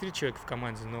факту 4 человека в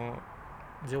команде, но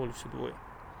делали все двое.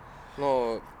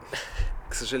 Но,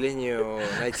 к сожалению,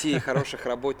 найти хороших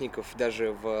работников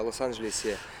даже в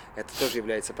Лос-Анджелесе это тоже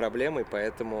является проблемой,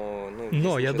 поэтому...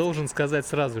 Но я должен сказать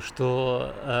сразу,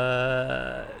 что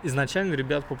изначально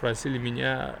ребят попросили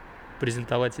меня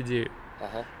презентовать идею.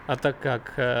 Ага. А так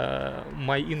как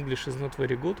my English is not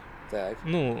very good, так.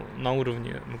 На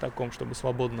уровне, на таком, чтобы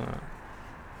свободно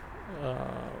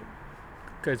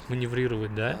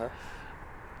маневрировать, да, ага.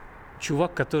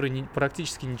 Чувак, который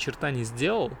практически ни черта не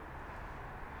сделал,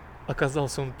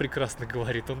 оказался, он прекрасно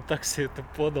говорит, он так все это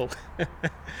подал,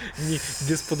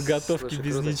 без подготовки,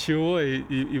 без ничего,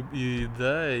 и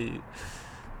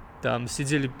там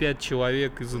сидели 5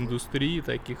 человек из индустрии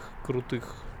таких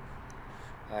крутых.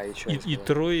 И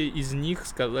 3 из них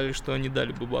сказали, что они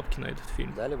дали бы бабки на этот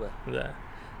фильм. Дали бы? Да.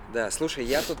 Да, слушай,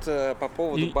 я тут по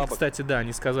поводу бабок... И, кстати, да,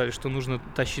 они сказали, что нужно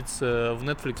тащиться в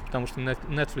Netflix, потому что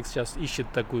Netflix сейчас ищет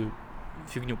такую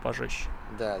фигню пожестче.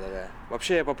 Да.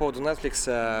 Вообще, по поводу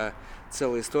Netflix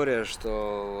целая история,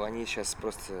 что они сейчас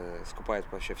просто скупают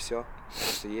вообще все,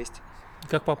 что есть.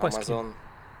 Как попасть Amazon. К ним?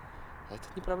 Это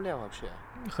не проблема вообще.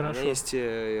 Хорошо. У меня есть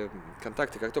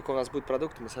контакты, как только у нас будет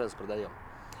продукт, мы сразу продаем.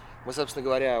 Мы, собственно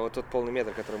говоря, вот тот полный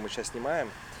метр, который мы сейчас снимаем,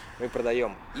 мы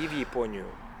продаем и в Японию,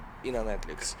 и на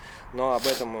Netflix. Но об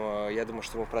этом, я думаю,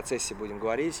 что мы в процессе будем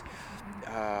говорить.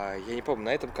 Я не помню,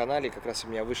 на этом канале как раз у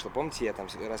меня вышло, помните, я там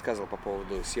рассказывал по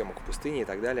поводу съемок в пустыне и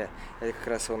так далее. Это как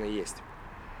раз он и есть.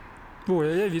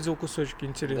 Ой, я видел кусочки,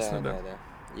 интересно, да.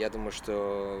 Я думаю,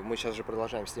 что мы сейчас же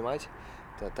продолжаем снимать.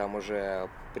 Там уже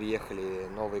приехали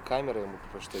новые камеры, мы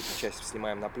просто часть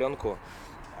снимаем на пленку,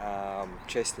 а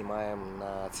часть снимаем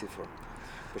на цифру.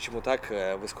 Почему так,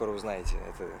 вы скоро узнаете.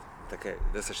 Это такой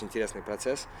достаточно интересный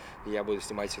процесс, и я буду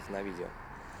снимать все это на видео.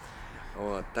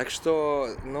 Вот. Так что,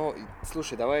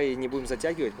 слушай, давай не будем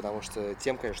затягивать, потому что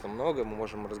тем, конечно, много, мы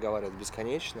можем разговаривать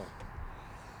бесконечно,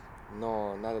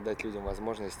 но надо дать людям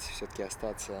возможность все-таки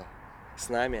остаться с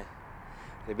нами.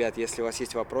 Ребят, если у вас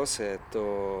есть вопросы,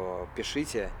 то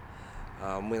пишите,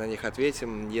 мы на них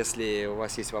ответим. Если у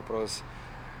вас есть вопрос,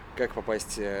 как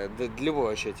попасть, любой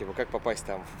вообще, как попасть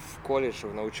там в колледж,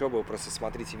 на учебу, просто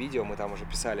смотрите видео, мы там уже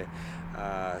писали,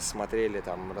 смотрели,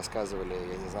 там рассказывали,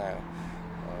 я не знаю,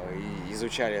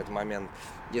 изучали этот момент.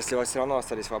 Если у вас все равно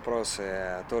остались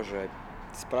вопросы, тоже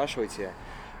спрашивайте.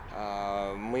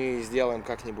 Мы сделаем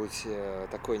как-нибудь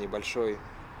такой небольшой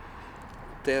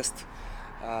тест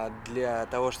для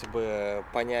того, чтобы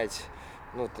понять,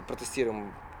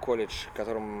 протестируем колледж, в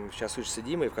котором сейчас учится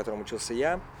Дима и в котором учился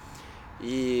я,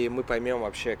 и мы поймем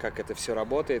вообще, как это все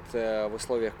работает в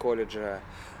условиях колледжа,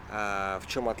 в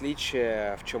чем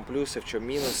отличие, в чем плюсы, в чем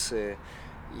минусы,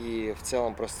 И в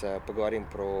целом просто поговорим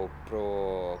про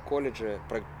колледжи,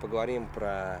 поговорим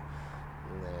про,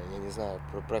 я не знаю,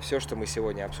 про все, что мы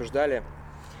сегодня обсуждали.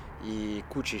 И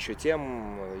куча еще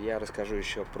тем. Я расскажу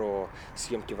еще про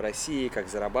съемки в России, как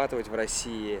зарабатывать в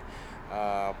России,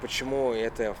 почему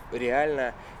это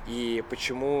реально и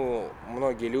почему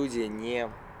многие люди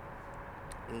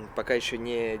пока еще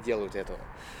не делают этого.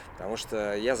 Потому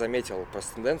что я заметил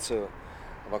просто тенденцию,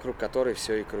 вокруг которой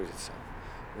все и крутится.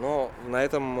 Но на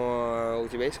этом у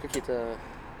тебя есть какие-то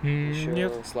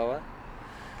еще слова?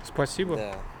 Спасибо,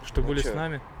 Да. что были с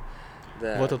нами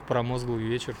в этот промозглый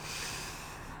вечер.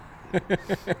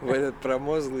 В этот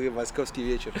промозглый московский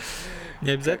вечер.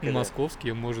 Не обязательно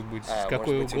московский, может быть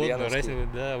какой угодно.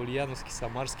 Да, ульяновский,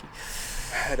 самарский.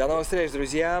 До новых встреч,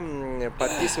 друзья.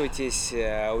 Подписывайтесь,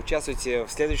 участвуйте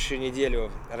в следующую неделю.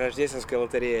 Рождественская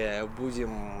лотерея.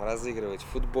 Будем разыгрывать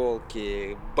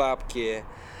футболки, бабки.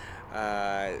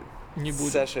 Не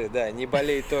будем. Саша, да, не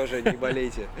болей тоже, не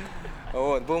болейте.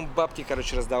 Вот, будем бабки,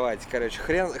 раздавать.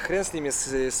 Хрен с ними,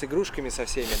 с игрушками со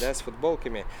всеми, да, с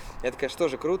футболками. Это, конечно,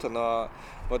 тоже круто, но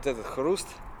вот этот хруст,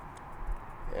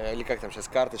 или как там сейчас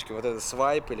карточки, вот этот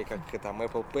свайп, или как там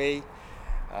Apple Pay,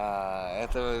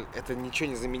 это ничего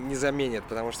не заменит,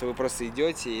 потому что вы просто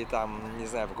идете и там, не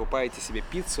знаю, покупаете себе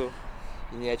пиццу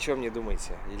и ни о чем не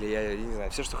думаете. Или, я не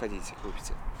знаю, все, что хотите,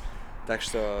 купите. Так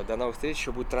что до новых встреч,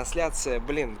 еще будет трансляция.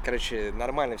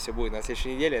 Нормально все будет на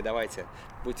следующей неделе. Давайте,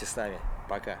 будьте с нами.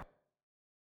 Пока.